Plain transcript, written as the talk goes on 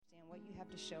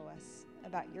to show us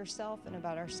about yourself and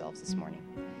about ourselves this morning.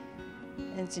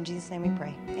 And it's in Jesus' name we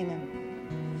pray. Amen.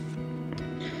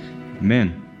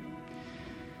 Amen.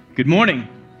 Good morning.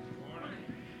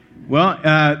 Well,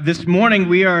 this morning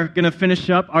we are going to finish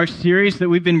up our series that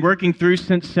we've been working through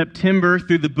since September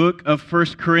through the book of 1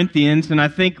 Corinthians. And I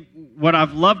think what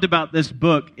I've loved about this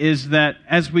book is that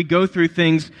as we go through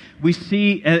things, we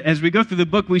see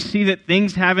that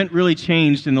things haven't really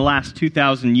changed in the last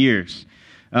 2,000 years.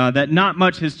 That not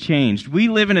much has changed. We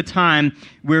live in a time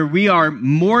where we are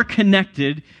more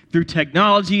connected through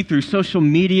technology, through social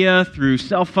media, through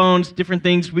cell phones, different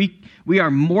things. We are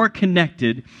more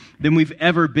connected than we've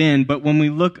ever been. But when we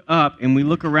look up and we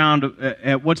look around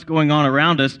at what's going on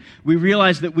around us, we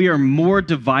realize that we are more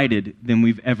divided than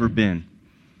we've ever been.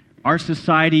 Our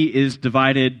society is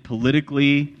divided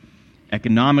politically,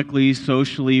 economically,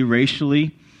 socially,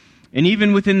 racially. And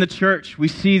even within the church, we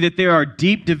see that there are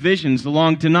deep divisions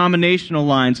along denominational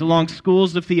lines, along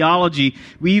schools of theology.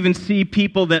 We even see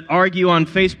people that argue on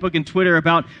Facebook and Twitter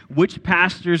about which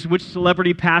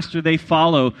celebrity pastor they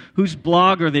follow, whose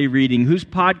blog are they reading, whose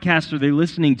podcast are they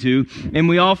listening to. And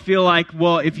we all feel like,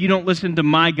 well, if you don't listen to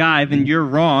my guy, then you're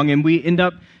wrong. And we end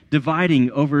up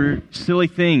dividing over silly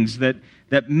things that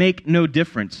make no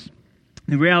difference.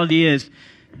 The reality is,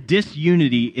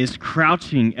 disunity is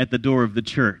crouching at the door of the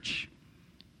church.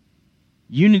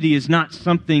 Unity is not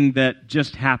something that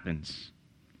just happens.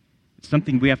 It's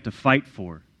something we have to fight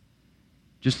for.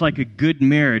 Just like a good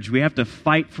marriage, we have to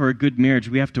fight for a good marriage.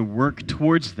 We have to work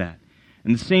towards that.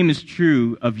 And the same is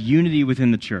true of unity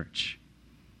within the church.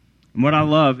 And what I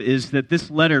love is that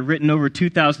this letter, written over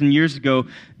 2,000 years ago,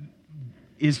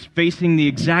 is facing the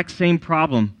exact same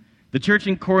problem. The church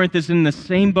in Corinth is in the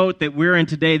same boat that we're in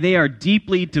today. They are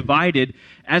deeply divided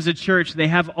as a church. They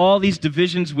have all these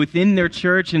divisions within their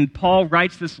church, and Paul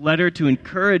writes this letter to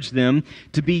encourage them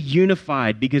to be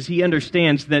unified because he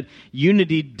understands that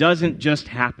unity doesn't just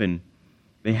happen.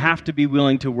 They have to be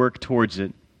willing to work towards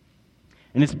it.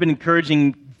 And it's been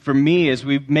encouraging for me as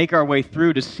we make our way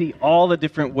through to see all the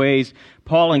different ways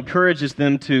Paul encourages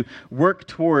them to work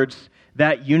towards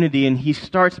that unity, and he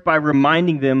starts by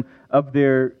reminding them of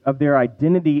their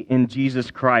identity in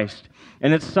Jesus Christ.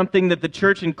 And it's something that the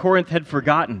church in Corinth had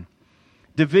forgotten.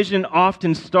 Division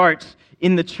often starts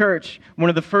in the church. One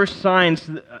of the first signs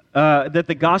that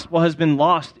the gospel has been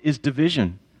lost is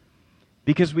division.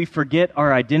 Because we forget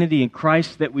our identity in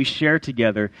Christ that we share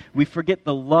together. We forget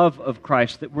the love of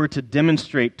Christ that we're to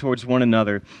demonstrate towards one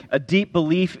another. A deep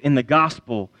belief in the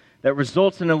gospel that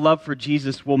results in a love for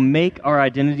Jesus will make our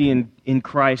identity in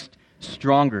Christ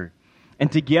stronger.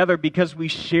 And together, because we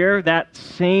share that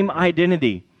same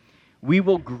identity, we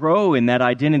will grow in that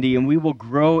identity and we will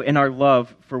grow in our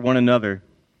love for one another.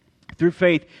 Through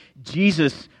faith,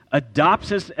 Jesus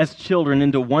adopts us as children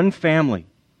into one family.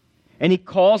 And he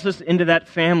calls us into that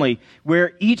family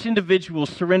where each individual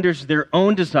surrenders their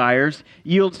own desires,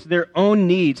 yields their own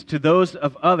needs to those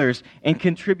of others, and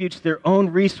contributes their own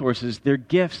resources, their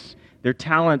gifts, their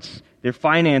talents, their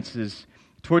finances,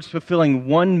 towards fulfilling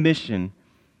one mission,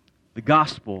 the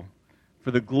gospel,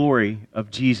 for the glory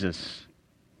of Jesus.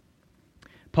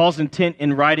 Paul's intent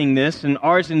in writing this, and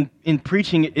ours in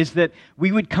preaching it, is that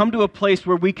we would come to a place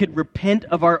where we could repent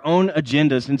of our own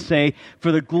agendas and say,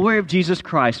 for the glory of Jesus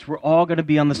Christ, we're all going to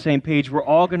be on the same page. We're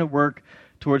all going to work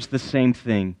towards the same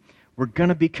thing. We're going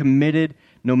to be committed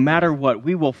no matter what.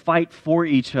 We will fight for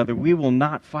each other. We will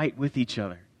not fight with each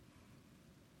other.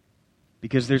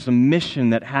 Because there's a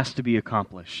mission that has to be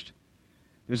accomplished.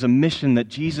 There's a mission that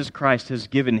Jesus Christ has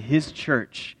given his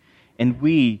church, and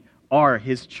we are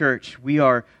his church. We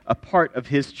are a part of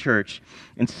his church.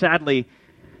 And sadly,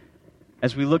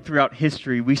 as we look throughout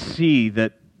history, we see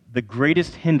that the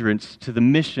greatest hindrance to the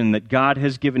mission that God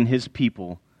has given his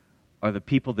people are the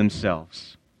people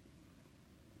themselves.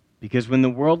 Because when the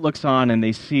world looks on and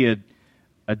they see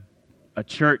a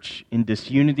church in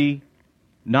disunity,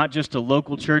 not just a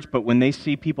local church, but when they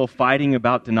see people fighting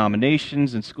about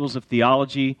denominations and schools of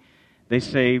theology, they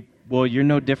say, well, you're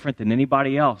no different than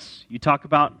anybody else. You talk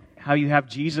about how you have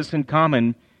Jesus in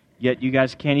common, yet you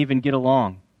guys can't even get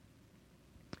along.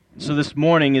 So this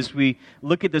morning, as we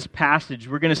look at this passage,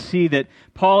 we're going to see that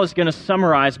Paul is going to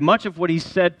summarize much of what he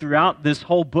said throughout this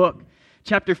whole book.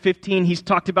 Chapter 15, he's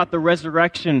talked about the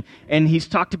resurrection, and he's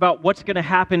talked about what's going to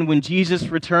happen when Jesus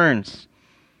returns.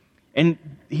 And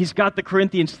he's got the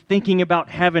Corinthians thinking about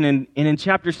heaven, and in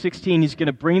chapter 16, he's going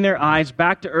to bring their eyes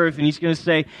back to earth, and he's going to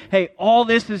say, hey, all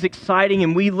this is exciting,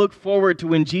 and we look forward to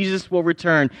when Jesus will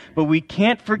return, but we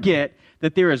can't forget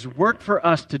that there is work for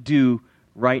us to do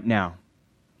right now.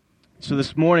 So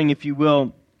this morning, if you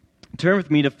will, Turn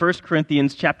with me to 1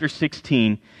 Corinthians chapter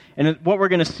 16. And what we're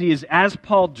going to see is as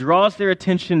Paul draws their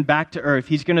attention back to earth,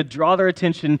 he's going to draw their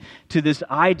attention to this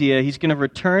idea. He's going to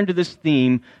return to this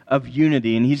theme of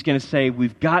unity. And he's going to say,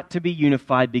 we've got to be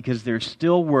unified because there's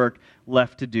still work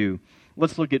left to do.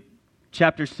 Let's look at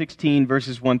chapter 16,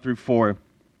 verses 1 through 4.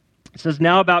 It says,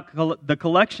 now about the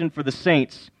collection for the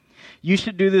saints. You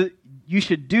should do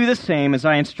the same as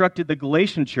I instructed the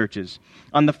Galatian churches.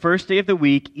 On the first day of the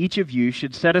week, each of you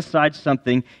should set aside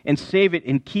something and save it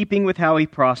in keeping with how he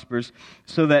prospers,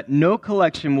 so that no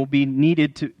collection will be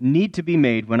need to be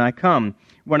made when I come.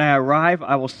 When I arrive,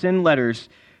 I will send letters.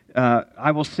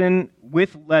 I will send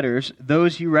with letters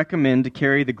those you recommend to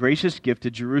carry the gracious gift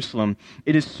to Jerusalem.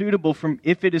 If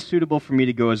it is suitable for me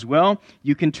to go as well,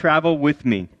 you can travel with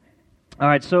me. All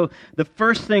right, so the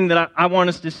first thing that I want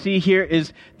us to see here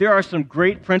is there are some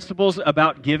great principles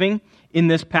about giving in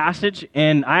this passage.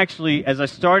 And I actually, as I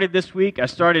started this week, I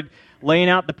started laying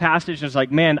out the passage. I was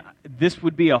like, man, this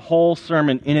would be a whole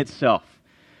sermon in itself.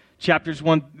 Verses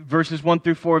 1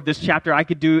 through 4 of this chapter, I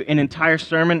could do an entire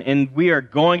sermon, and we are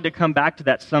going to come back to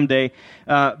that someday.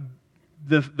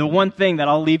 The one thing that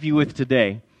I'll leave you with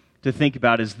today to think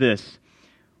about is this.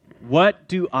 What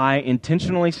do I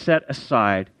intentionally set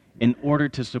aside in order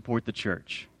to support the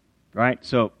church, right?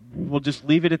 So we'll just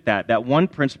leave it at that. That one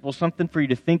principle, something for you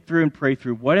to think through and pray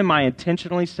through. What am I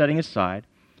intentionally setting aside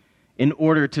in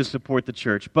order to support the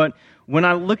church? But when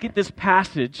I look at this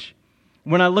passage,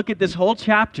 when I look at this whole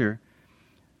chapter,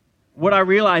 what I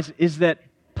realize is that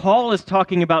Paul is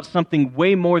talking about something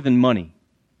way more than money.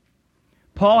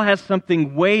 Paul has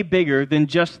something way bigger than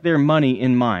just their money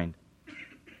in mind.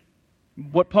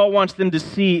 What Paul wants them to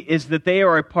see is that they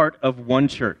are a part of one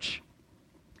church,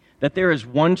 that there is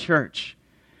one church.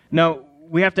 Now,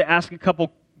 we have to ask a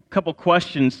couple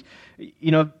questions.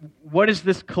 You know, what is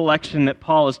this collection that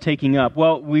Paul is taking up?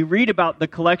 Well, we read about the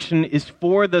collection is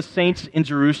for the saints in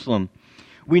Jerusalem.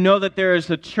 We know that there is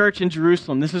a church in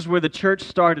Jerusalem. This is where the church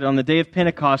started on the day of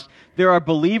Pentecost. There are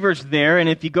believers there, and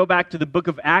if you go back to the book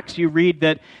of Acts, you read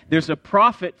that there's a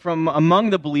prophet from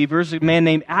among the believers, a man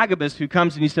named Agabus, who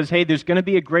comes and he says, hey, there's going to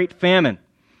be a great famine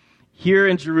here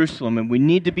in Jerusalem, and we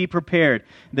need to be prepared.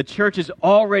 The church is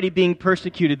already being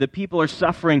persecuted. The people are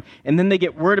suffering, and then they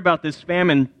get word about this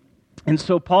famine. And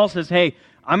so Paul says, hey,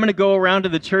 I'm going to go around to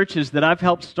the churches that I've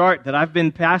helped start, that I've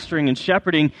been pastoring and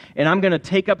shepherding, and I'm going to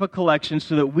take up a collection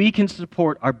so that we can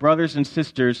support our brothers and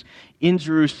sisters in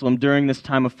Jerusalem during this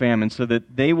time of famine, so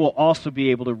that they will also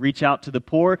be able to reach out to the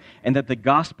poor and that the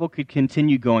gospel could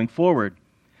continue going forward.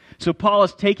 So Paul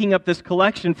is taking up this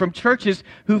collection from churches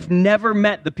who've never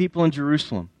met the people in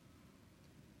Jerusalem.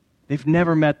 They've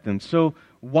never met them. So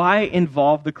why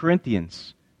involve the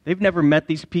Corinthians? They've never met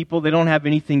these people. They don't have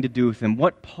anything to do with them.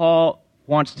 What Paul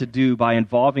wants to do by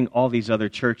involving all these other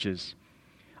churches,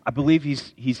 I believe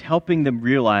he's helping them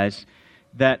realize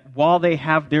that while they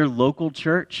have their local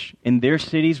church in their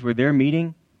cities where they're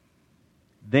meeting,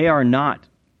 they are not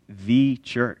the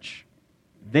church.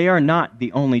 They are not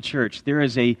the only church. There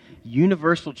is a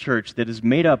universal church that is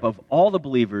made up of all the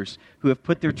believers who have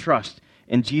put their trust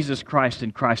in Jesus Christ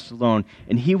and Christ alone.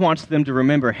 And he wants them to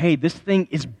remember, hey, this thing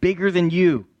is bigger than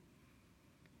you.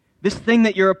 This thing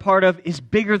that you're a part of is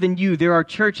bigger than you. There are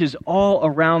churches all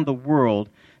around the world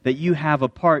that you have a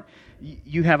part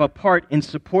in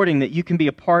supporting, that you can be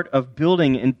a part of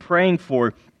building and praying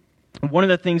for. One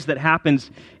of the things that happens,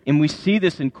 and we see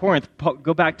this in Corinth,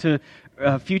 go back to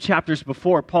a few chapters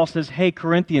before, Paul says, hey,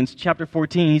 Corinthians, chapter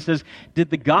 14, he says,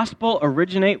 did the gospel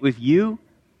originate with you?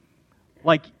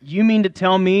 Like, you mean to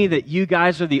tell me that you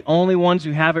guys are the only ones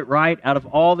who have it right? Out of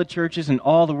all the churches in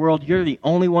all the world, you're the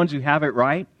only ones who have it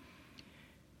right?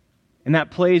 And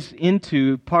that plays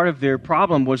into part of their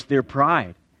problem was their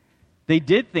pride. They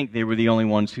did think they were the only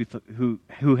ones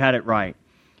who had it right.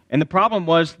 And the problem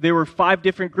was there were 5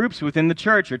 different groups within the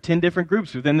church, or 10 different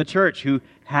groups within the church who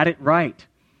had it right.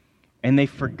 And they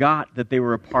forgot that they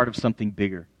were a part of something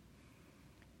bigger.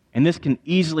 And this can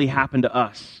easily happen to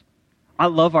us. I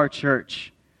love our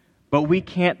church, but we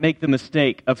can't make the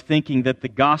mistake of thinking that the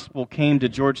gospel came to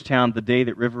Georgetown the day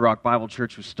that River Rock Bible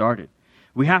Church was started.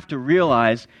 We have to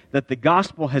realize that the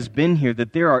gospel has been here,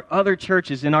 that there are other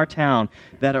churches in our town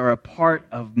that are a part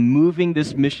of moving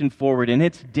this mission forward. And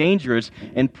it's dangerous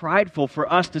and prideful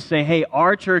for us to say, hey,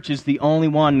 our church is the only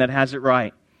one that has it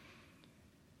right.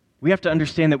 We have to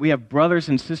understand that we have brothers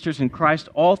and sisters in Christ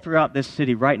all throughout this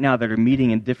city right now that are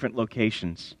meeting in different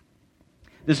locations.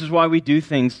 This is why we do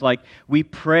things like we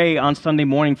pray on Sunday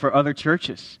morning for other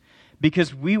churches,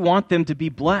 because we want them to be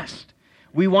blessed.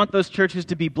 We want those churches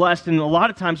to be blessed. And a lot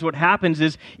of times what happens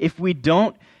is if we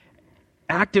don't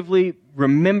actively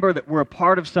remember that we're a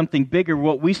part of something bigger,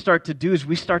 what we start to do is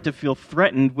we start to feel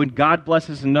threatened when God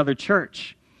blesses another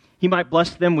church. He might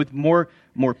bless them with more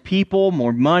people,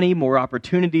 more money, more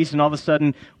opportunities, and all of a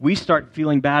sudden we start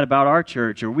feeling bad about our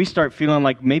church, or we start feeling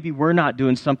like maybe we're not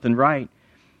doing something right.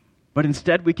 But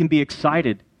instead we can be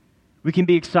excited. We can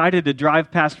be excited to drive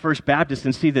past First Baptist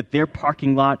and see that their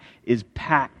parking lot is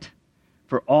packed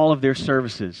for all of their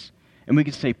services. And we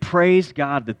can say, praise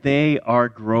God that they are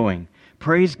growing.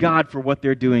 Praise God for what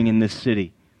they're doing in this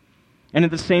city. And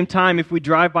at the same time, if we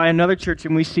drive by another church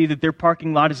and we see that their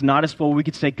parking lot is not as full, we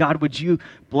could say, God, would you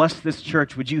bless this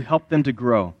church? Would you help them to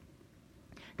grow?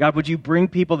 God, would you bring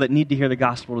people that need to hear the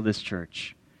gospel to this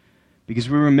church? Because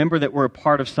we remember that we're a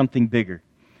part of something bigger.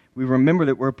 We remember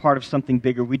that we're a part of something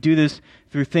bigger. We do this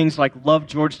through things like Love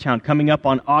Georgetown. Coming up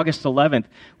on August 11th,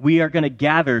 we are going to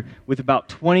gather with about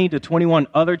 20 to 21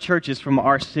 other churches from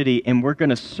our city, and we're going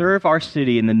to serve our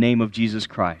city in the name of Jesus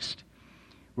Christ.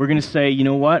 We're going to say, you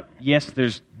know what? Yes,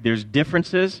 there's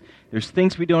differences. There's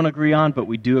things we don't agree on, but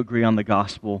we do agree on the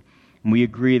gospel. And we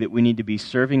agree that we need to be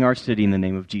serving our city in the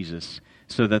name of Jesus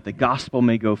so that the gospel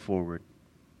may go forward.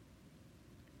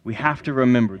 We have to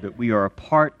remember that we are a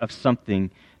part of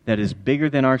something that is bigger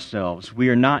than ourselves. We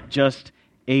are not just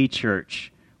a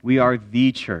church. We are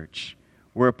the church.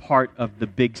 We're a part of the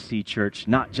big C church,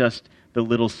 not just the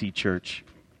little C church.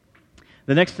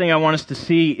 The next thing I want us to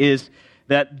see is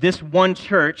that this one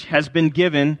church has been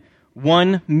given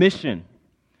one mission.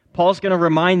 Paul's going to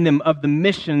remind them of the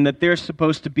mission that they're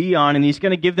supposed to be on, and he's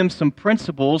going to give them some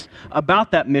principles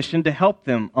about that mission to help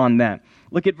them on that.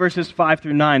 Look at verses 5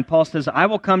 through 9. Paul says, I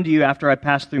will come to you after I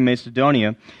pass through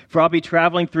Macedonia, for I'll be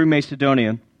traveling through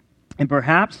Macedonia, and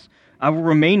perhaps I will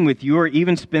remain with you or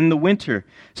even spend the winter,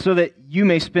 so that you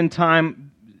may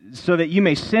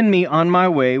send me on my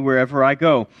way wherever I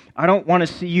go. I don't want to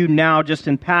see you now just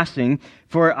in passing,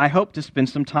 for I hope to spend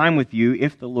some time with you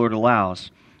if the Lord allows.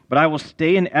 But I will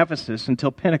stay in Ephesus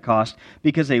until Pentecost,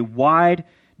 because a wide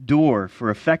door for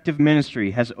effective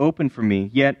ministry has opened for me,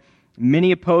 yet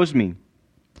many oppose me.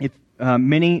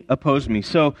 Many oppose me.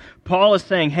 So Paul is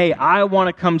saying, hey, I want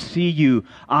to come see you.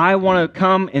 I want to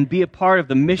come and be a part of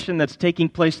the mission that's taking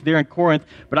place there in Corinth,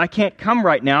 but I can't come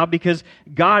right now because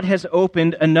God has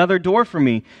opened another door for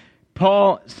me.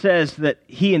 Paul says that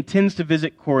he intends to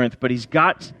visit Corinth, but he's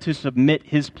got to submit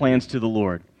his plans to the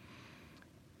Lord.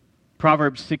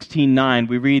 Proverbs 16:9,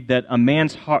 we read that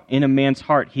in a man's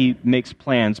heart he makes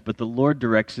plans, but the Lord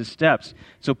directs his steps.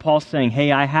 So Paul's saying,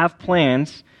 hey, I have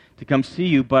plans to come see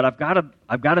you, but I've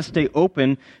got to stay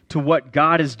open to what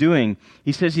God is doing.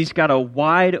 He says he's got a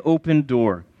wide open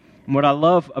door. And what I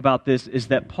love about this is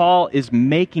that Paul is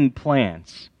making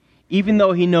plans. Even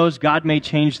though he knows God may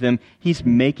change them, he's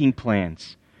making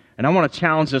plans. And I want to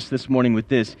challenge us this morning with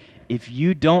this. If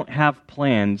you don't have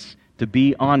plans to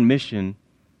be on mission,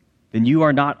 then you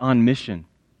are not on mission.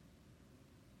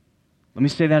 Let me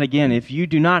say that again. If you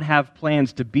do not have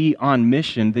plans to be on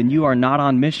mission, then you are not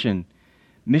on mission.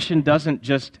 Mission doesn't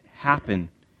just happen.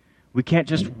 We can't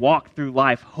just walk through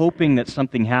life hoping that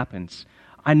something happens.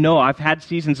 I know I've had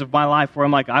seasons of my life where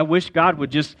I'm like, I wish God would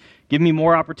just give me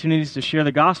more opportunities to share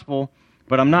the gospel,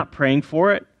 but I'm not praying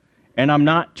for it, and I'm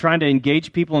not trying to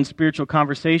engage people in spiritual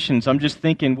conversations. I'm just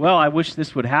thinking, well, I wish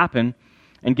this would happen,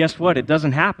 and guess what? It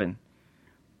doesn't happen.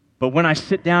 But when I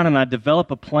sit down and I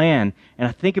develop a plan, and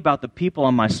I think about the people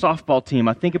on my softball team,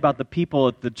 I think about the people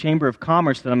at the Chamber of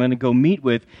Commerce that I'm going to go meet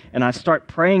with, and I start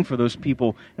praying for those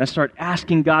people, and I start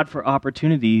asking God for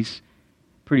opportunities,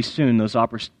 pretty soon those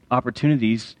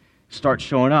opportunities start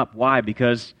showing up. Why?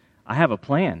 Because I have a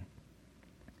plan.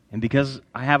 And because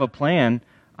I have a plan,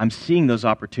 I'm seeing those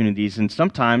opportunities, and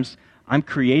sometimes I'm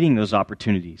creating those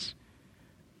opportunities.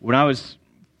 When I was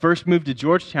first moved to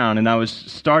Georgetown and I was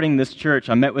starting this church,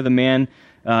 I met with a man.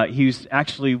 He was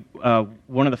actually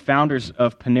one of the founders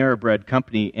of Panera Bread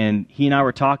Company, and he and I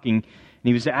were talking, and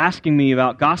he was asking me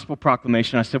about gospel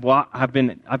proclamation. I said, well, I've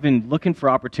been looking for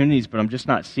opportunities, but I'm just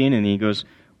not seeing any. He goes,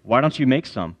 why don't you make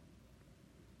some?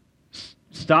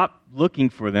 Stop looking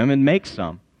for them and make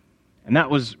some. And that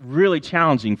was really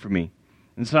challenging for me.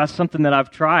 And so that's something that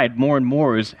I've tried more and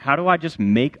more is how do I just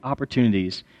make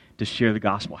opportunities to share the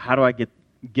gospel? How do I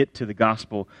get to the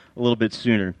gospel a little bit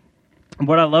sooner? And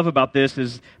what I love about this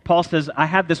is Paul says, I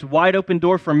have this wide open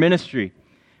door for ministry.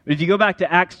 But if you go back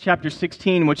to Acts chapter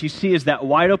 16, what you see is that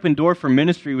wide open door for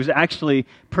ministry was actually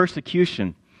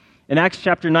persecution. In Acts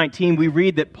chapter 19, we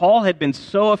read that Paul had been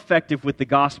so effective with the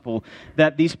gospel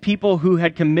that these people who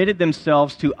had committed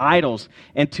themselves to idols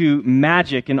and to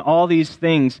magic and all these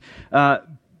things,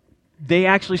 they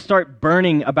actually start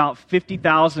burning about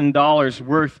 $50,000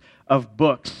 worth of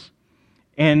books.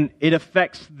 and it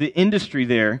affects the industry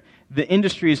there. The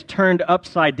industry is turned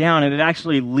upside down, and it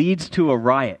actually leads to a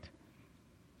riot.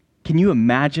 Can you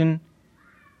imagine?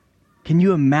 Can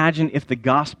you imagine if the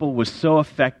gospel was so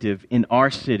effective in our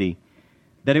city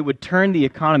that it would turn the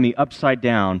economy upside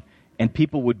down and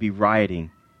people would be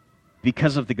rioting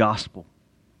because of the gospel?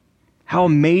 How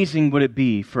amazing would it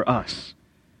be for us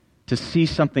to see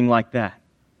something like that?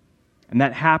 And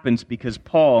that happens because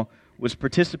Paul was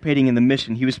participating in the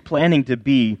mission. He was planning to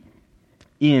be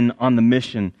in on the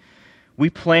mission. We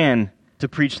plan to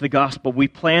preach the gospel. We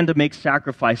plan to make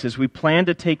sacrifices. We plan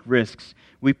to take risks.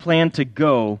 We plan to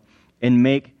go and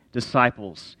make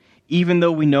disciples, even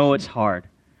though we know it's hard.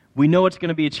 We know it's going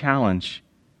to be a challenge.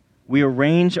 We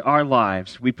arrange our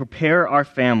lives. We prepare our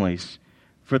families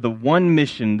for the one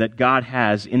mission that God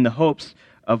has in the hopes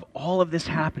of all of this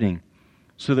happening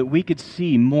so that we could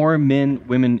see more men,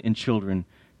 women, and children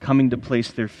coming to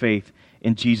place their faith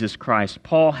in Jesus Christ.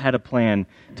 Paul had a plan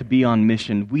to be on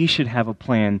mission. We should have a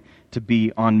plan to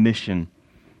be on mission.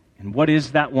 And what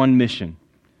is that one mission?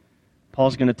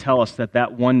 Paul's going to tell us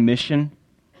that one mission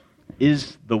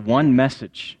is the one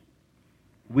message.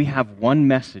 We have one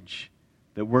message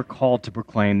that we're called to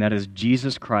proclaim, that is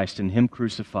Jesus Christ and Him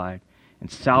crucified, and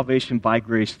salvation by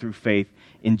grace through faith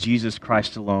in Jesus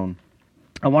Christ alone.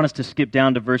 I want us to skip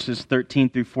down to verses 13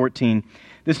 through 14.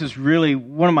 This is really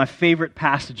one of my favorite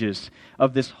passages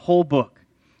of this whole book,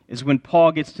 is when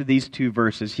Paul gets to these two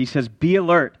verses. He says, "Be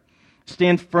alert,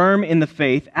 stand firm in the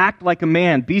faith, act like a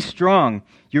man, be strong.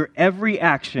 Your every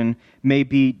action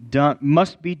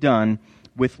must be done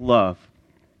with love."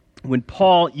 When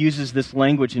Paul uses this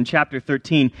language in chapter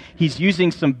 13, he's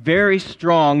using some very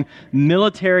strong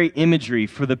military imagery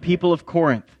for the people of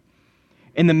Corinth.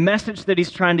 And the message that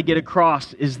he's trying to get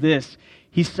across is this.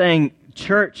 He's saying,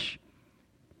 church,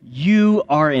 you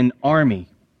are an army,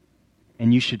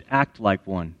 and you should act like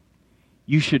one.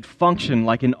 You should function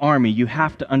like an army. You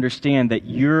have to understand that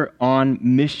you're on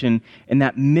mission, and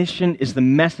that mission is the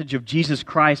message of Jesus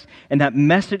Christ, and that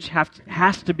message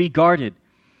has to be guarded.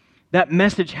 That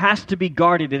message has to be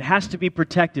guarded, it has to be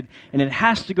protected, and it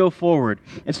has to go forward.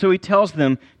 And so he tells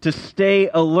them to stay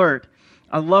alert.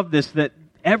 I love this, that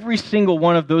every single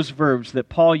one of those verbs that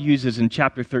Paul uses in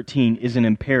chapter 13 is an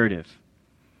imperative.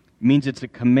 It means it's a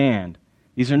command.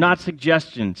 These are not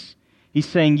suggestions. He's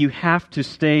saying you have to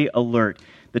stay alert.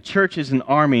 The church is an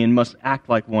army and must act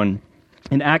like one.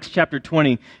 In Acts chapter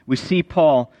 20, we see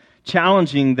Paul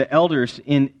challenging the elders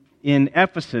in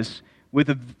Ephesus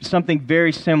with something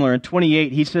very similar. In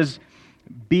 28, he says,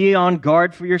 "Be on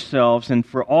guard for yourselves and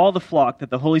for all the flock that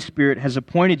the Holy Spirit has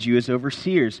appointed you as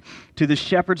overseers, to the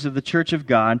shepherds of the church of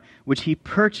God, which He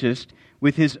purchased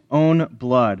with His own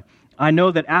blood. I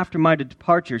know that after my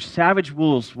departure, savage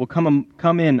wolves will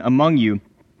come in among you,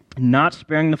 not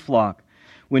sparing the flock,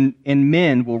 and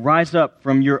men will rise up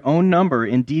from your own number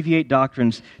and deviate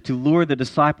doctrines to lure the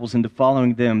disciples into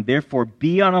following them. Therefore,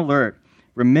 be on alert,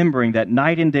 remembering that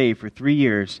night and day for 3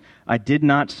 years I did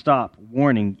not stop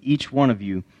warning each one of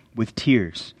you with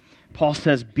tears." Paul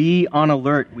says, be on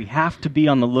alert. We have to be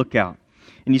on the lookout.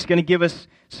 And he's going to give us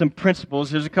some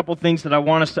principles. There's a couple things that I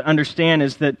want us to understand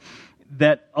is that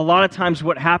a lot of times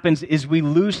what happens is we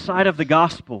lose sight of the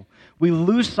gospel. We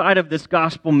lose sight of this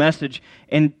gospel message,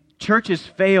 and churches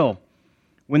fail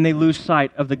when they lose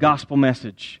sight of the gospel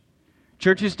message.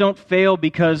 Churches don't fail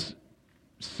because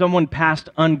someone passed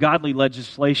ungodly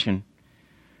legislation.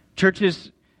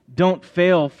 Churches don't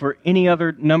fail for any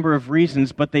other number of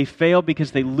reasons, but they fail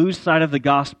because they lose sight of the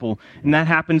gospel. And that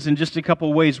happens in just a couple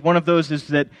of ways. One of those is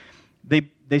that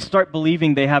they start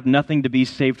believing they have nothing to be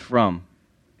saved from.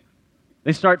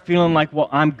 They start feeling like, well,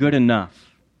 I'm good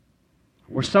enough.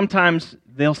 Or sometimes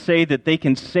they'll say that they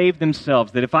can save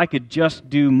themselves, that if I could just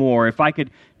do more, if I could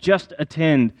just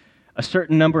attend a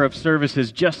certain number of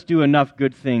services, just do enough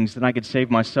good things, then I could save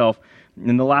myself.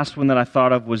 And the last one that I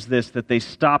thought of was this, that they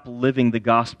stop living the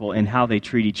gospel in how they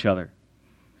treat each other.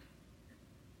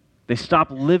 They stop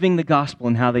living the gospel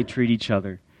in how they treat each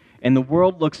other. And the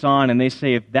world looks on and they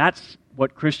say, if that's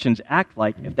what Christians act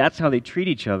like, if that's how they treat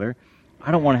each other,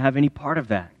 I don't want to have any part of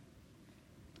that.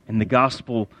 And the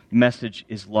gospel message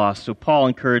is lost. So Paul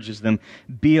encourages them,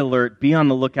 be alert, be on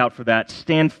the lookout for that,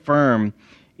 stand firm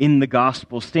in the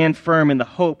gospel, stand firm in the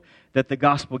hope that the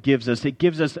gospel gives us. It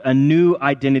gives us a new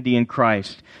identity in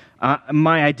Christ.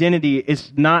 My identity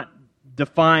is not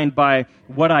defined by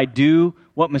what I do,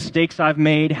 what mistakes I've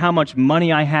made, how much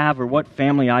money I have, or what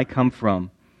family I come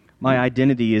from. My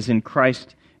identity is in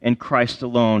Christ and Christ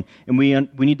alone. And we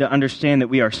need to understand that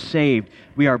we are saved,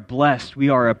 we are blessed, we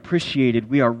are appreciated,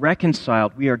 we are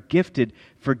reconciled, we are gifted,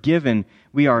 forgiven,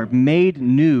 we are made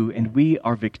new, and we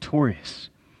are victorious.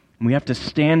 And we have to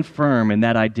stand firm in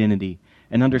that identity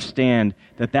and understand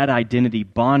that that identity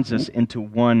bonds us into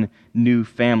one new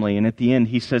family. And at the end,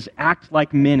 he says, act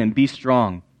like men and be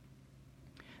strong.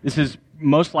 This is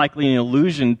most likely an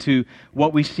allusion to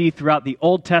what we see throughout the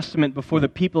Old Testament before the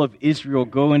people of Israel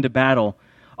go into battle.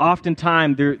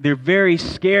 Oftentimes, they're very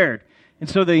scared. And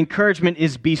so the encouragement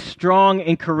is be strong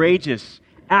and courageous.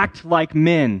 Act like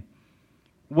men.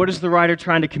 What is the writer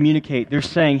trying to communicate? They're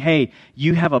saying, hey,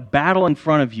 you have a battle in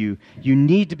front of you. You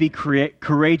need to be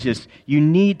courageous. You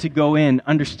need to go in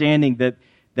understanding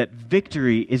that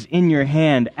victory is in your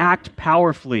hand. Act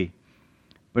powerfully.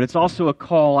 But it's also a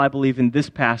call, I believe, in this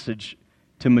passage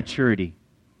to maturity.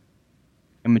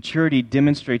 And maturity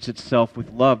demonstrates itself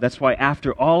with love. That's why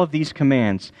after all of these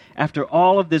commands, after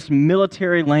all of this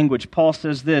military language, Paul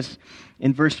says this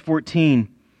in verse 14.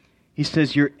 He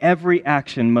says, your every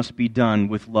action must be done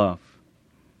with love.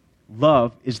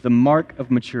 Love is the mark of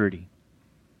maturity.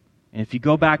 And if you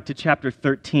go back to chapter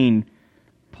 13,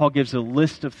 Paul gives a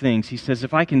list of things. He says,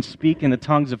 if I can speak in the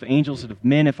tongues of angels and of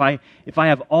men, if I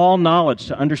have all knowledge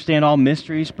to understand all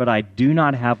mysteries, but I do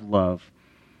not have love,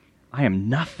 I am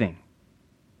nothing.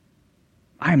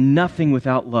 I am nothing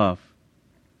without love.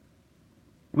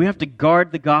 We have to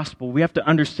guard the gospel. We have to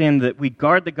understand that we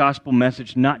guard the gospel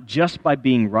message not just by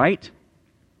being right,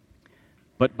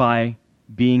 but by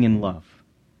being in love.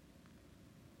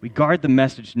 We guard the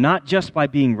message not just by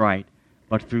being right,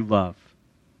 but through love.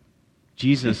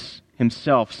 Jesus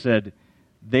himself said,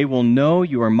 they will know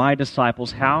you are my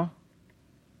disciples. How?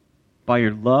 By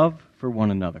your love for one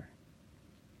another.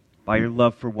 By your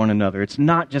love for one another. It's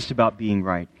not just about being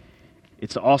right.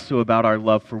 It's also about our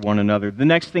love for one another. The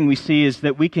next thing we see is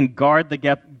that we can guard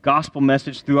the gospel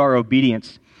message through our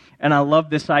obedience. And I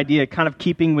love this idea, kind of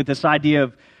keeping with this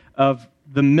idea of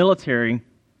the military.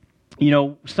 You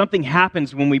know, something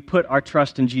happens when we put our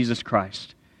trust in Jesus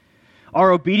Christ. Our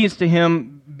obedience to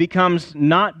him becomes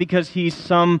not because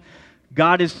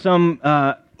God is some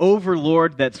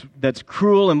overlord that's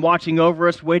cruel and watching over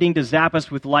us, waiting to zap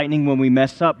us with lightning when we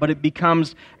mess up, but it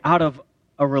becomes out of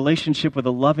a relationship with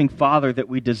a loving Father that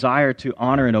we desire to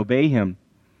honor and obey him.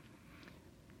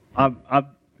 I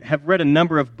have read a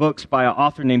number of books by an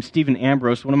author named Stephen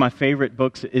Ambrose. One of my favorite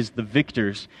books is The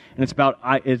Victors, and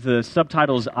the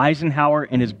subtitle is Eisenhower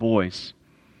and His Boys.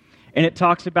 And it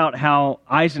talks about how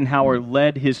Eisenhower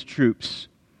led his troops.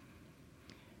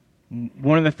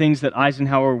 One of the things that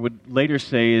Eisenhower would later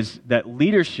say is that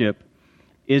leadership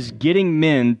is getting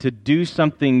men to do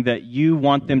something that you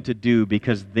want them to do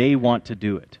because they want to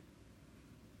do it.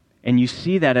 And you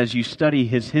see that as you study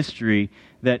his history,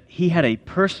 that he had a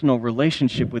personal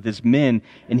relationship with his men,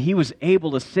 and he was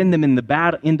able to send them into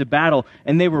battle,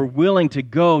 and they were willing to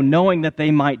go knowing that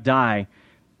they might die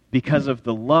because of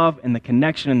the love and the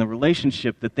connection and the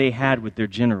relationship that they had with their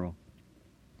general.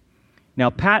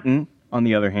 Now, Patton, on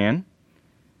the other hand,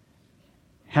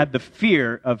 had the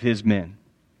fear of his men.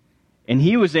 And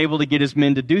he was able to get his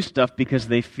men to do stuff because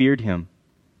they feared him.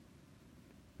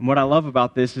 And what I love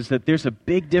about this is that there's a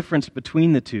big difference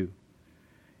between the two.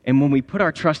 And when we put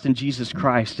our trust in Jesus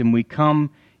Christ and we come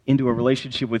into a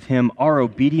relationship with him, our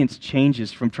obedience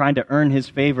changes from trying to earn his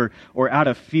favor or out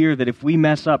of fear that if we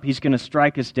mess up, he's going to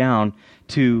strike us down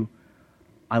to,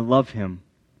 I love him.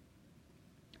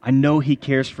 I know he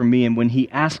cares for me, and when he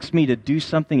asks me to do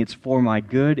something, it's for my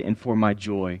good and for my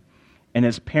joy. And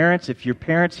as parents, if you're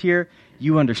parents here,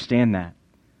 you understand that.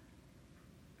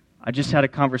 I just had a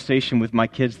conversation with my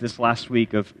kids this last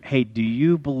week of, hey, do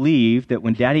you believe that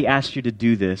when Daddy asks you to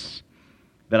do this,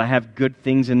 that I have good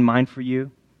things in mind for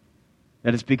you?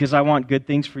 That it's because I want good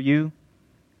things for you?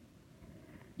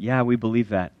 Yeah, we believe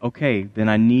that. Okay, then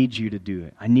I need you to do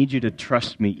it. I need you to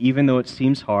trust me, even though it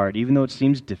seems hard, even though it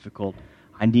seems difficult.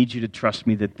 I need you to trust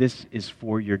me that this is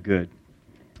for your good.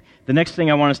 The next thing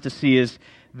I want us to see is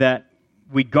that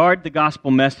we guard the gospel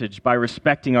message by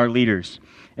respecting our leaders.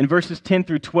 In verses 10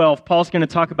 through 12, Paul's going to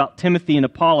talk about Timothy and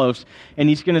Apollos, and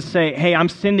he's going to say, hey, I'm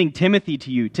sending Timothy to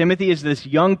you. Timothy is this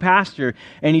young pastor,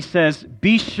 and he says,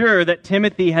 be sure that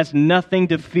Timothy has nothing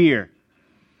to fear.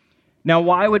 Now,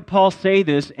 why would Paul say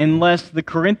this unless the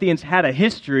Corinthians had a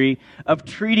history of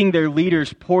treating their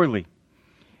leaders poorly?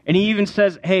 And he even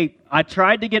says, hey, I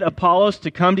tried to get Apollos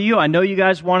to come to you. I know you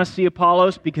guys want to see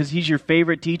Apollos because he's your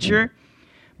favorite teacher.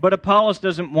 But Apollos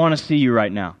doesn't want to see you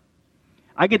right now.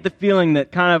 I get the feeling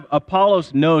that kind of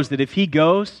Apollos knows that if he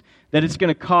goes, that it's going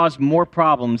to cause more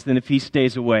problems than if he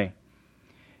stays away.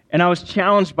 And I was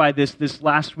challenged by this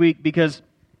last week because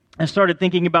I started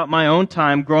thinking about my own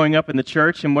time growing up in the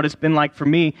church and what it's been like for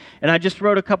me. And I just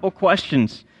wrote a couple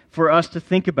questions for us to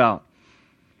think about.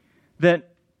 That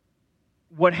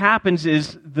what happens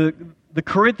is the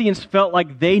Corinthians felt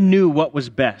like they knew what was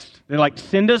best. They're like,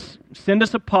 send us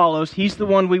Apollos. He's the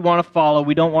one we want to follow.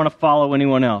 We don't want to follow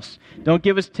anyone else. Don't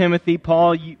give us Timothy,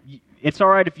 Paul. It's all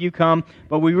right if you come,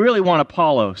 but we really want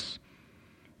Apollos.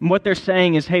 And what they're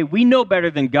saying is, hey, we know better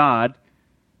than God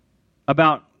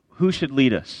about who should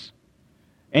lead us.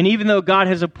 And even though God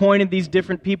has appointed these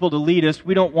different people to lead us,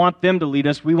 we don't want them to lead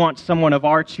us. We want someone of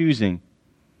our choosing.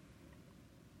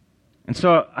 And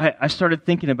so I started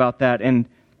thinking about that, and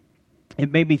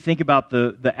it made me think about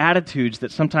the attitudes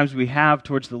that sometimes we have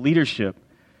towards the leadership.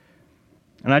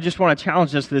 And I just want to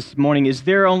challenge us this morning. Is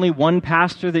there only one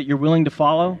pastor that you're willing to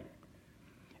follow?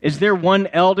 Is there one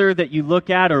elder that you look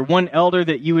at, or one elder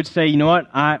that you would say, you know what,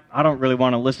 I don't really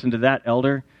want to listen to that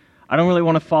elder. I don't really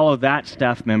want to follow that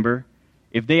staff member.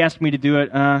 If they ask me to do it,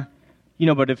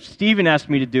 but if Stephen asked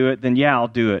me to do it, then yeah, I'll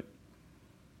do it.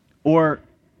 Or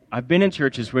I've been in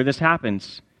churches where this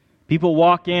happens. People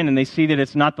walk in and they see that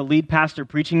it's not the lead pastor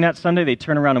preaching that Sunday, they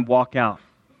turn around and walk out,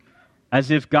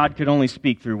 as if God could only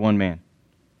speak through one man.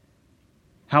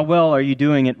 How well are you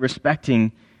doing at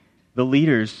respecting the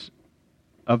leaders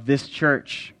of this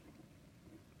church?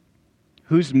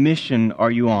 Whose mission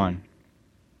are you on?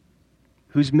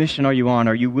 Whose mission are you on?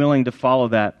 Are you willing to follow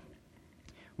that?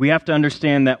 We have to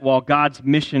understand that while God's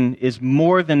mission is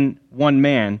more than one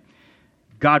man,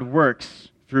 God works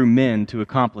through men to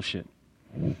accomplish it.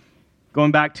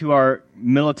 Going back to our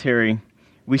military,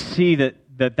 we see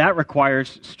that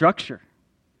requires structure.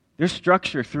 There's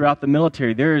structure throughout the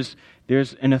military. There's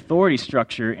an authority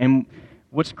structure. And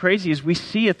what's crazy is we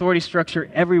see authority structure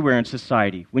everywhere in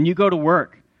society. When you go to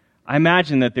work, I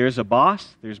imagine that there's a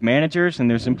boss, there's managers, and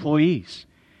there's employees.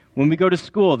 When we go to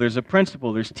school, there's a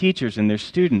principal, there's teachers, and there's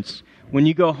students. When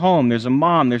you go home, there's a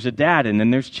mom, there's a dad, and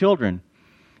then there's children.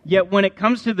 Yet when it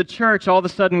comes to the church, all of a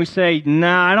sudden we say,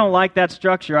 nah, I don't like that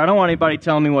structure. I don't want anybody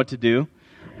telling me what to do.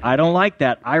 I don't like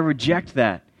that. I reject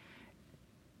that.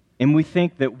 And we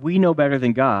think that we know better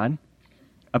than God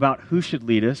about who should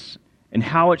lead us and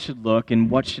how it should look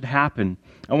and what should happen.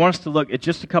 I want us to look at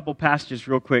just a couple passages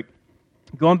real quick.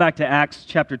 Going back to Acts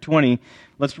chapter 20,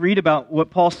 let's read about what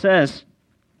Paul says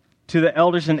to the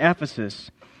elders in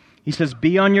Ephesus. He says,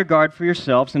 be on your guard for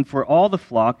yourselves and for all the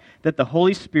flock that the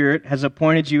Holy Spirit has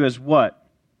appointed you as what?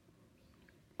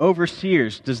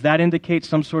 Overseers. Does that indicate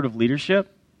some sort of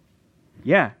leadership?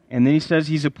 Yeah. And then he says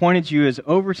he's appointed you as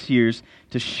overseers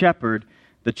to shepherd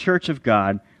the church of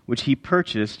God, which he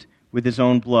purchased with his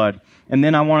own blood. And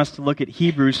then I want us to look at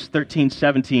Hebrews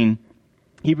 13:17.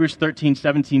 Hebrews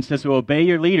 13:17 says, so obey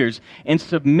your leaders and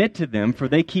submit to them, for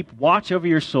they keep watch over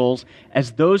your souls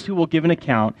as those who will give an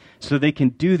account, so they can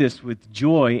do this with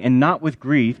joy and not with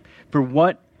grief, for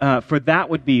that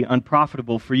would be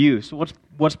unprofitable for you. So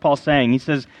what's Paul saying? He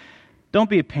says, don't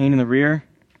be a pain in the rear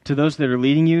to those that are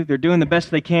leading you. They're doing the best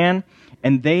they can,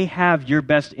 and they have your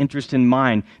best interest in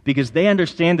mind, because they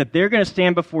understand that they're going to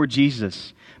stand before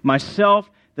Jesus.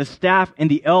 Myself, the staff, and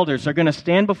the elders are going to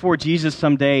stand before Jesus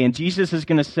someday, and Jesus is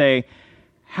going to say,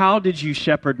 how did you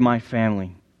shepherd my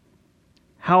family?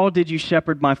 How did you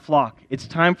shepherd my flock? It's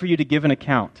time for you to give an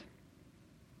account.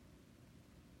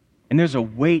 And there's a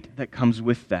weight that comes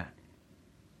with that.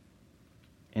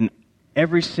 And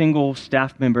every single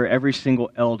staff member, every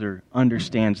single elder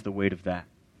understands the weight of that.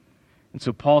 And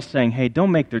so Paul's saying, hey,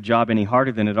 don't make their job any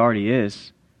harder than it already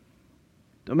is.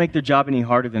 Don't make their job any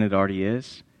harder than it already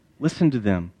is. Listen to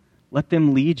them. Let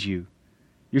them lead you.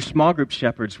 Your small group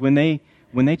shepherds, when they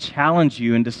challenge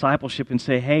you in discipleship and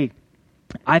say, hey,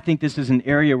 I think this is an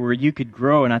area where you could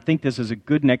grow, and I think this is a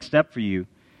good next step for you.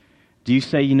 Do you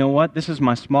say, you know what, this is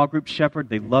my small group shepherd.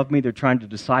 They love me. They're trying to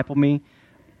disciple me.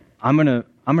 I'm gonna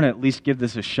at least give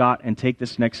this a shot and take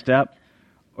this next step?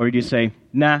 Or do you say,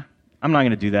 nah, I'm not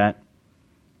going to do that?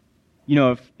 You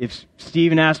know, if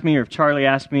Stephen asked me or if Charlie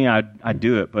asked me, I'd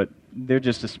do it, but they're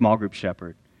just a small group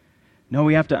shepherd. No,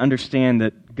 we have to understand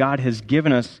that God has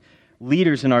given us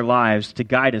leaders in our lives to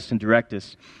guide us and direct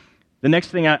us. The next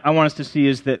thing I want us to see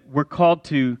is that we're called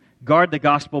to guard the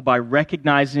gospel by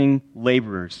recognizing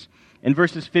laborers. In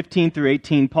verses 15 through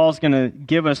 18, Paul's going to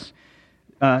give us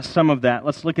some of that.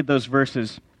 Let's look at those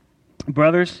verses.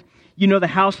 Brothers, you know the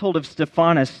household of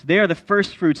Stephanas. They are the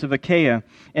first fruits of Achaia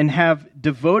and have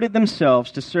devoted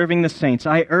themselves to serving the saints.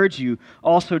 I urge you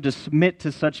also to submit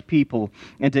to such people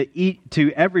and to eat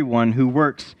to everyone who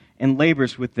works and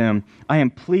labors with them. I am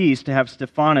pleased to have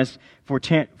Stephanas,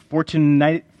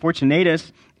 Fortunatus,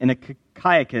 and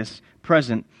Achaicus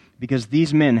present, because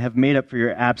these men have made up for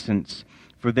your absence.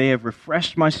 For they have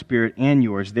refreshed my spirit and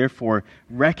yours. Therefore,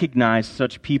 recognize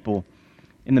such people.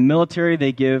 In the military,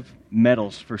 they give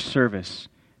medals for service,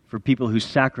 for people who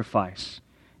sacrifice.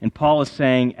 And Paul is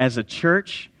saying, as a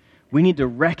church, We need to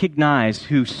recognize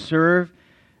those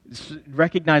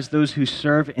who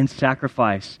serve and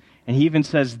sacrifice. And he even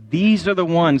says, these are the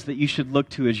ones that you should look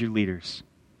to as your leaders.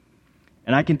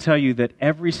 And I can tell you that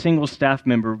every single staff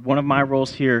member, one of my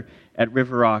roles here at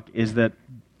River Rock is that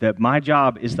my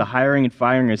job is the hiring and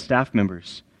firing of staff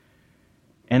members.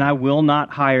 And I will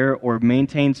not hire or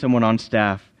maintain someone on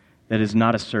staff that is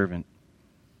not a servant.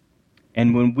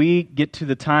 And when we get to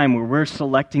the time where we're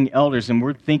selecting elders and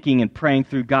we're thinking and praying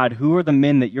through, God, who are the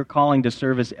men that you're calling to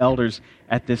serve as elders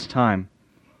at this time?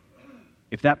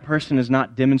 If that person is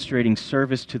not demonstrating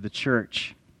service to the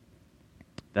church,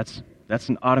 that's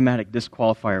an automatic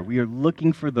disqualifier. We are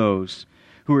looking for those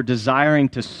who are desiring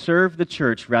to serve the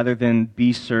church rather than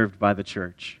be served by the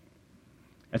church.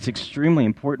 That's extremely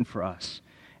important for us.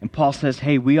 And Paul says,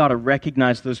 hey, we ought to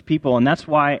recognize those people. And that's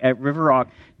why at River Rock,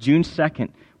 June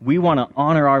 2nd, we want to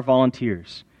honor our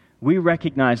volunteers. We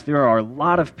recognize there are a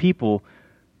lot of people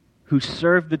who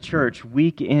serve the church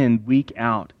week in, week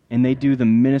out, and they do the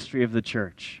ministry of the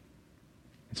church.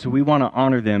 And so we want to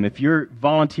honor them. If you're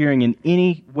volunteering in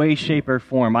any way, shape, or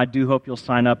form, I do hope you'll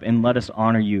sign up and let us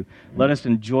honor you. Let us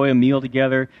enjoy a meal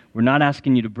together. We're not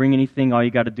asking you to bring anything. All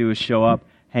you got to do is show up,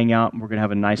 hang out, and we're going to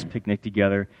have a nice picnic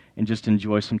together and just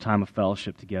enjoy some time of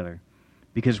fellowship together.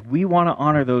 Because we want to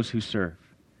honor those who serve.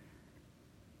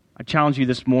 I challenge you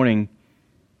this morning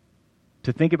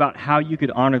to think about how you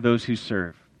could honor those who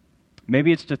serve.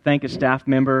 Maybe it's to thank a staff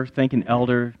member, thank an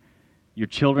elder, your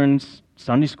children's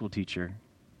Sunday school teacher,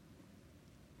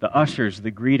 the ushers,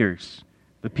 the greeters,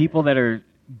 the people that are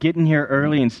getting here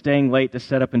early and staying late to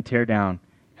set up and tear down.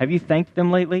 Have you thanked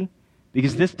them lately?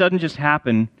 Because this doesn't just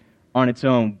happen on its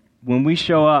own. When we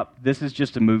show up, this is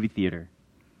just a movie theater.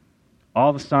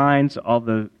 All the signs, all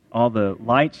the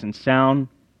lights and sound,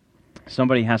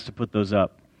 somebody has to put those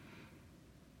up.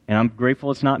 And I'm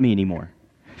grateful it's not me anymore.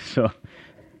 So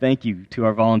thank you to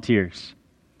our volunteers.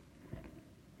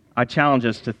 I challenge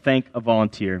us to thank a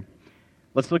volunteer.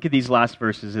 Let's look at these last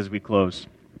verses as we close.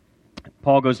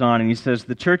 Paul goes on and he says,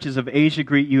 the churches of Asia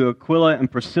greet you, Aquila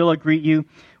and Priscilla greet you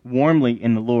warmly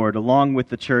in the Lord, along with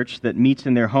the church that meets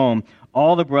in their home.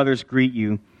 All the brothers greet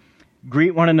you.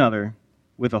 Greet one another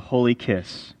with a holy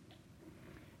kiss.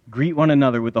 Greet one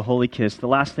another with a holy kiss. The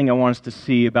last thing I want us to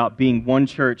see about being one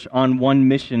church on one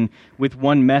mission with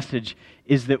one message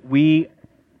is that we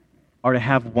are to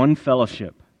have one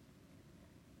fellowship.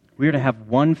 We are to have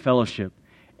one fellowship.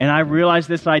 And I realize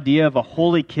this idea of a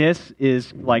holy kiss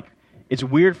is it's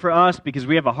weird for us because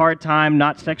we have a hard time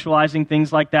not sexualizing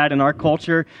things like that in our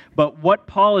culture. But what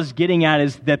Paul is getting at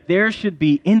is that there should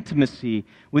be intimacy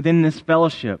within this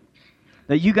fellowship.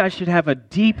 That you guys should have a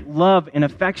deep love and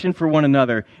affection for one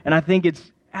another. And I think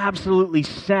it's absolutely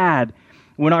sad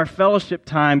when our fellowship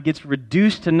time gets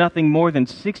reduced to nothing more than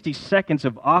 60 seconds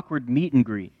of awkward meet and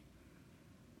greet.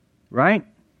 Right?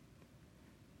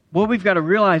 What we've got to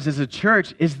realize as a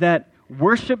church is that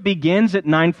worship begins at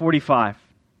 9:45.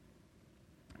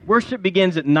 Worship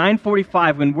begins at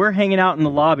 9:45 when we're hanging out in the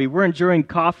lobby, we're enjoying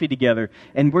coffee together,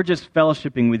 and we're just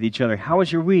fellowshipping with each other. How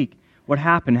was your week? What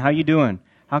happened? How you doing?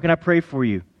 How can I pray for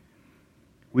you?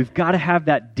 We've got to have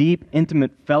that deep,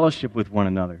 intimate fellowship with one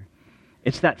another.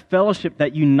 It's that fellowship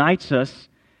that unites us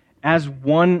as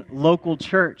one local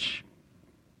church.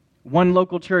 One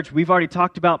local church. We've already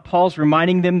talked about Paul's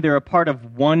reminding them they're a part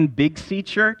of one Big C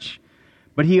church,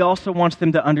 but he also wants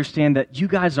them to understand that you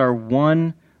guys are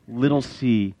one little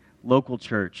C local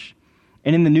church.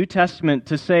 And in the New Testament,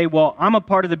 to say, well, I'm a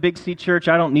part of the Big C church,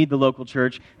 I don't need the local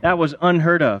church, that was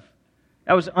unheard of.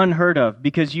 That was unheard of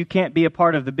because you can't be a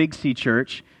part of the Big C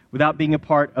church without being a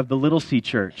part of the Little C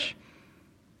church.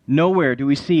 Nowhere do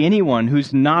we see anyone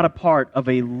who's not a part of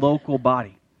a local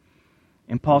body.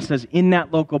 And Paul says in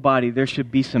that local body there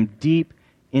should be some deep,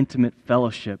 intimate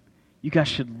fellowship. You guys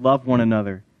should love one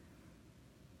another.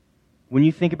 When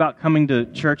you think about coming to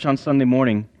church on Sunday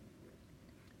morning,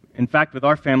 in fact, with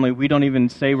our family, we don't even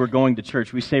say we're going to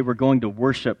church. We say we're going to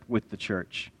worship with the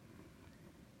church.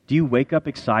 Do you wake up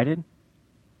excited?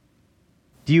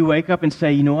 Do you wake up and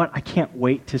say, you know what, I can't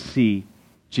wait to see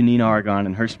Janine Aragon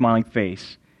and her smiling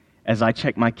face as I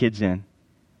check my kids in?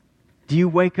 Do you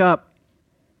wake up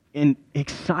and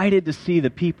excited to see the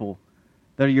people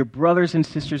that are your brothers and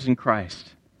sisters in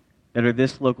Christ that are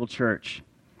this local church?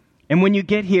 And when you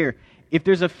get here, if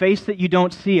there's a face that you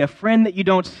don't see, a friend that you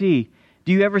don't see,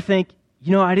 do you ever think,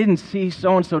 you know, I didn't see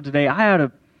so-and-so today. I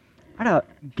ought to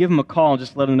give them a call and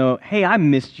just let them know, hey, I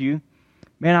missed you.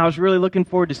 Man, I was really looking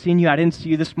forward to seeing you. I didn't see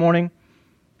you this morning.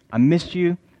 I missed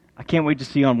you. I can't wait to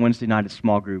see you on Wednesday night at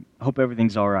small group. I hope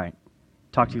everything's all right.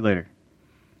 Talk to you later.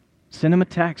 Send them a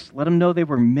text. Let them know they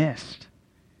were missed.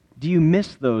 Do you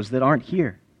miss those that aren't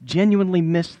here? genuinely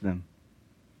miss them?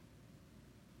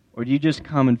 Or do you just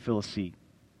come and fill a seat?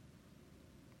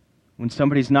 When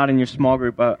somebody's not in your small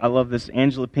group, I love this.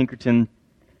 Angela Pinkerton,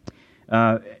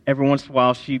 every once in a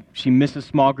while, she misses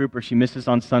small group or she misses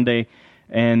on Sunday,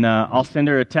 and I'll send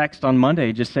her a text on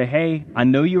Monday, just say, hey, I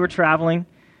know you were traveling,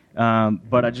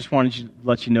 but I just wanted to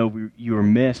let you know you were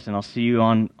missed, and I'll see you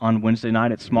on Wednesday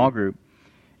night at small group.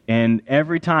 And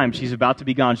every time she's about to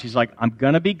be gone, she's like, I'm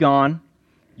going to be gone.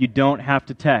 You don't have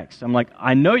to text. I'm like,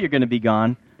 I know you're going to be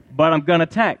gone, but I'm going to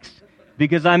text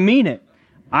because I mean it.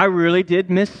 I really did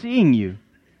miss seeing you.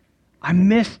 I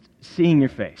missed seeing your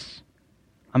face.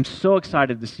 I'm so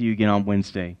excited to see you again on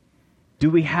Wednesday. Do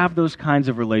we have those kinds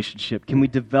of relationship? Can we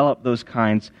develop those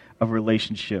kinds of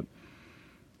relationship?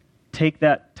 Take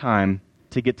that time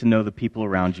to get to know the people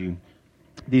around you.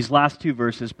 These last two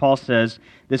verses, Paul says,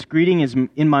 this greeting is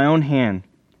in my own hand.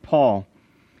 Paul,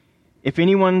 if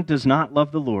anyone does not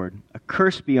love the Lord, a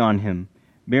curse be on him.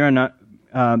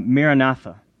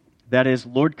 Maranatha, that is,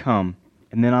 Lord, come.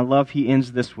 And then I love he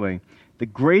ends this way. The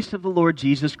grace of the Lord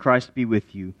Jesus Christ be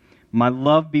with you. My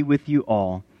love be with you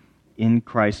all in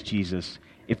Christ Jesus.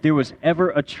 If there was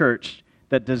ever a church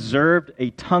that deserved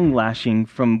a tongue lashing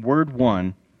from word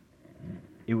one,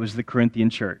 it was the Corinthian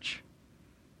church.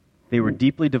 They were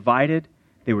deeply divided.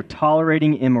 They were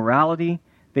tolerating immorality.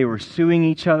 They were suing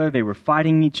each other. They were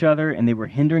fighting each other. And they were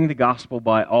hindering the gospel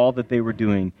by all that they were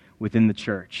doing within the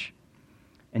church.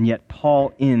 And yet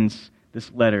Paul ends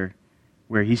this letter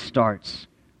where he starts,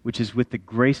 which is with the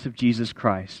grace of Jesus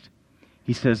Christ.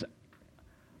 He says,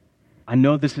 I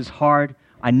know this is hard.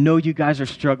 I know you guys are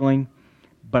struggling,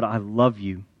 but I love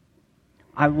you.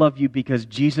 I love you because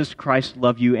Jesus Christ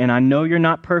loved you, and I know you're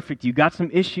not perfect. You got some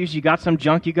issues, you got some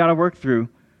junk you got to work through,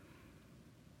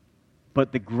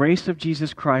 but the grace of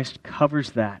Jesus Christ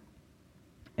covers that.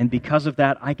 And because of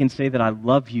that, I can say that I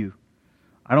love you.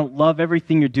 I don't love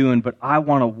everything you're doing, but I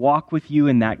want to walk with you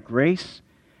in that grace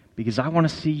because I want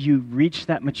to see you reach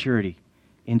that maturity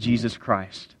in Jesus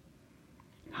Christ.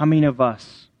 How many of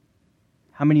us,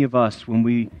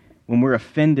 when we're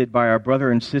offended by our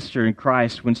brother and sister in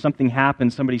Christ, when something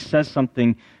happens, somebody says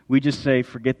something, we just say,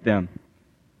 forget them.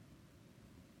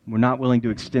 We're not willing to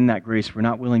extend that grace. We're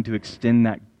not willing to extend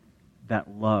that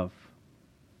love.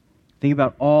 Think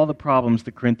about all the problems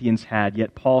the Corinthians had,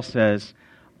 yet Paul says,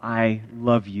 I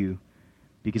love you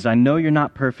because I know you're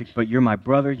not perfect, but you're my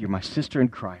brother, you're my sister in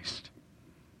Christ.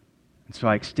 And so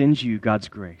I extend you God's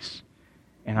grace,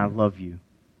 and I love you.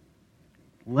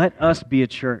 Let us be a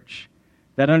church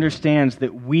that understands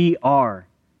that we are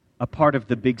a part of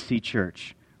the Big C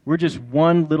Church. We're just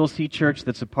one little C church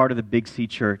that's a part of the Big C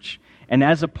Church. And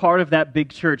as a part of that big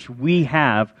church, we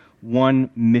have one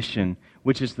mission,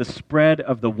 which is the spread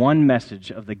of the one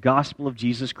message of the gospel of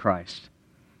Jesus Christ.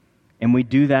 And we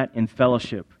do that in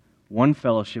fellowship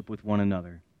with one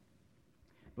another.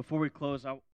 Before we close,